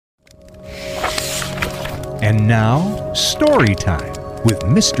And now, story time with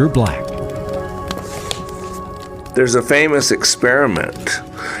Mr. Black. There's a famous experiment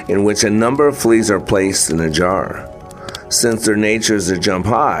in which a number of fleas are placed in a jar. Since their nature is to jump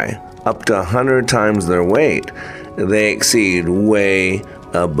high, up to 100 times their weight, they exceed way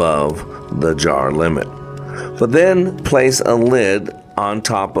above the jar limit. But then place a lid on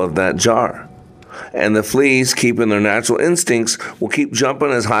top of that jar. And the fleas, keeping their natural instincts, will keep jumping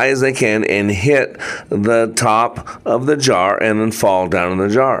as high as they can and hit the top of the jar and then fall down in the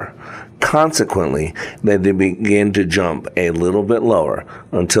jar. Consequently, they begin to jump a little bit lower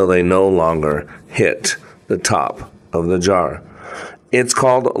until they no longer hit the top of the jar. It's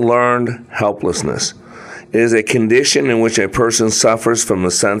called learned helplessness. It is a condition in which a person suffers from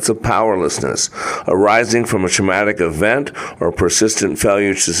a sense of powerlessness, arising from a traumatic event or persistent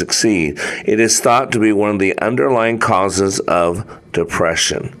failure to succeed. It is thought to be one of the underlying causes of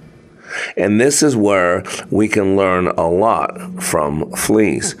depression. And this is where we can learn a lot from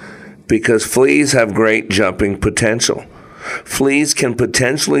fleas, because fleas have great jumping potential. Fleas can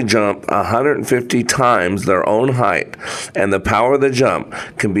potentially jump 150 times their own height, and the power of the jump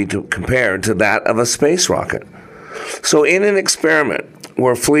can be compared to that of a space rocket. So in an experiment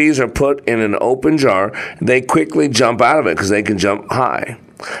where fleas are put in an open jar, they quickly jump out of it because they can jump high.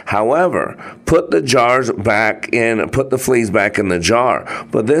 However, put the fleas back in the jar,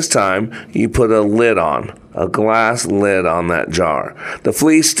 but this time you put a lid on, a glass lid on that jar. The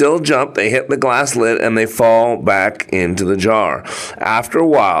fleas still jump, they hit the glass lid, and they fall back into the jar. After a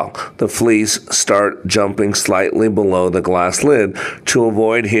while, the fleas start jumping slightly below the glass lid to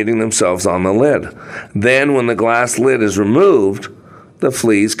avoid hitting themselves on the lid. Then when the glass lid is removed, the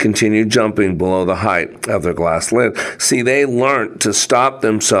fleas continue jumping below the height of their glass lid. See, they learned to stop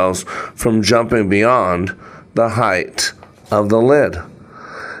themselves from jumping beyond the height of the lid.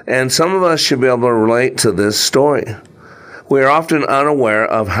 And some of us should be able to relate to this story. We are often unaware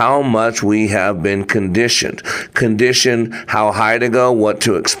of how much we have been conditioned. Conditioned how high to go, what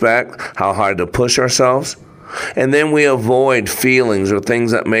to expect, how hard to push ourselves. And then we avoid feelings or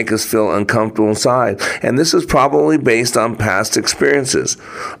things that make us feel uncomfortable inside. And this is probably based on past experiences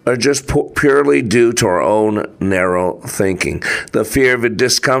or just purely due to our own narrow thinking. The fear of a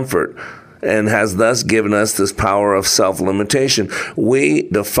discomfort and has thus given us this power of self-limitation. We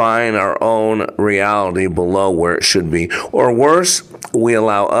define our own reality below where it should be. Or worse, we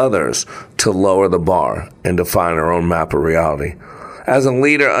allow others to lower the bar and define our own map of reality. As a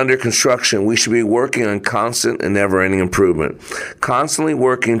leader under construction, we should be working on constant and never-ending improvement, constantly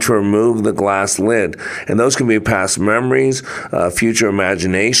working to remove the glass lid. And those can be past memories, future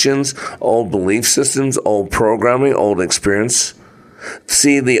imaginations, old belief systems, old programming, old experience.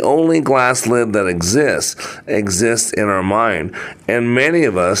 See, the only glass lid that exists in our mind, and many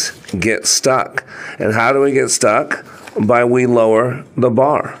of us get stuck. And how do we get stuck? By we lower the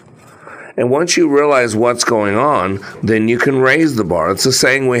bar. And once you realize what's going on, then you can raise the bar. It's a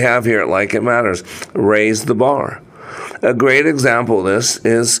saying we have here at Like It Matters, raise the bar. A great example of this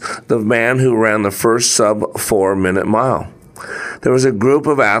is the man who ran the first sub-4-minute mile. There was a group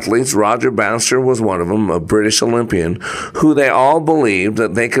of athletes, Roger Bannister was one of them, a British Olympian, who they all believed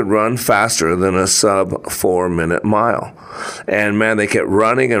that they could run faster than a sub-4-minute mile. And man, they kept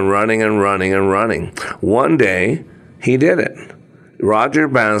running and running and running and running. One day, he did it. Roger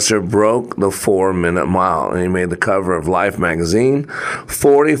Bannister broke the 4-minute mile, and he made the cover of Life magazine.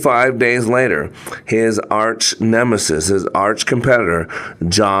 45 days later, his arch nemesis, his arch competitor,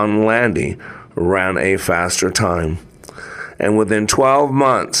 John Landy, ran a faster time. And within 12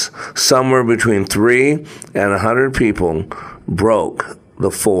 months, somewhere between 3 and 100 people broke the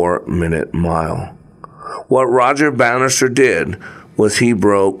 4-minute mile. What Roger Bannister did was he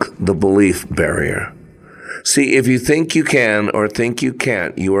broke the belief barrier. See, if you think you can or think you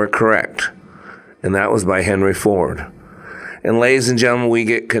can't, you are correct. And that was by Henry Ford. And ladies and gentlemen, we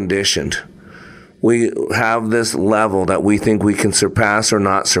get conditioned. We have this level that we think we can surpass or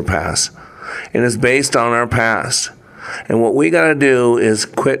not surpass. And it's based on our past. And what we got to do is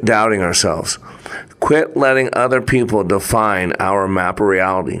quit doubting ourselves. Quit letting other people define our map of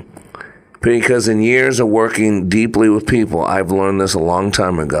reality. Because in years of working deeply with people, I've learned this a long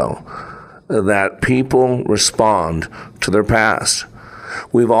time ago, that people respond to their past.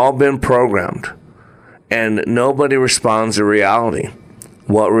 We've all been programmed, and nobody responds to reality.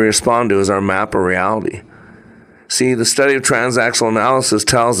 What we respond to is our map of reality. See, the study of transactional analysis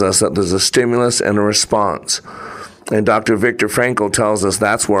tells us that there's a stimulus and a response. And Dr. Viktor Frankl tells us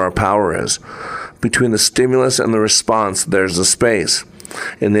that's where our power is. Between the stimulus and the response, there's a space.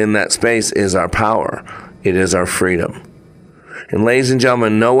 And in that space is our power. It is our freedom. And ladies and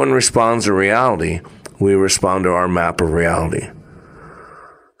gentlemen, no one responds to reality. we respond to our map of reality.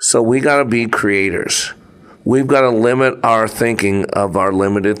 So we got to be creators. We've got to limit our thinking of our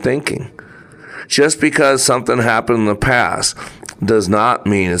limited thinking. Just because something happened in the past does not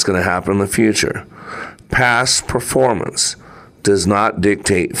mean it's going to happen in the future. Past performance does not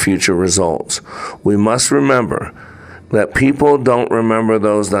dictate future results. We must remember that people don't remember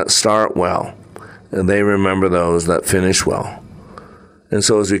those that start well, and they remember those that finish well. And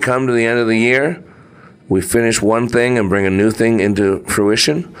so as we come to the end of the year, we finish one thing and bring a new thing into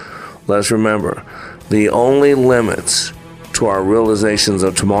fruition. Let's remember, the only limits to our realizations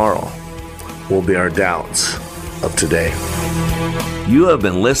of tomorrow will be our doubts of today. You have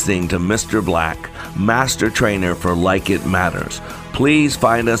been listening to Mr. Black, Master Trainer for Like It Matters. Please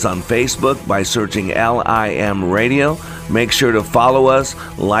find us on Facebook by searching LIM Radio. Make sure to follow us,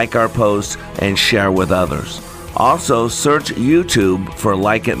 like our posts, and share with others. Also, search YouTube for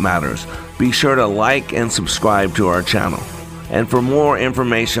Like It Matters. Be sure to like and subscribe to our channel. And for more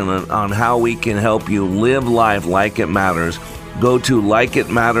information on how we can help you live life like it matters, go to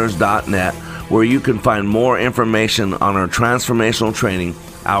likeitmatters.net, where you can find more information on our transformational training,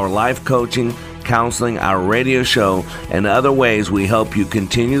 our life coaching, counseling, our radio show, and other ways we help you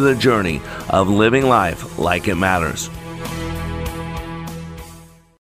continue the journey of living life like it matters.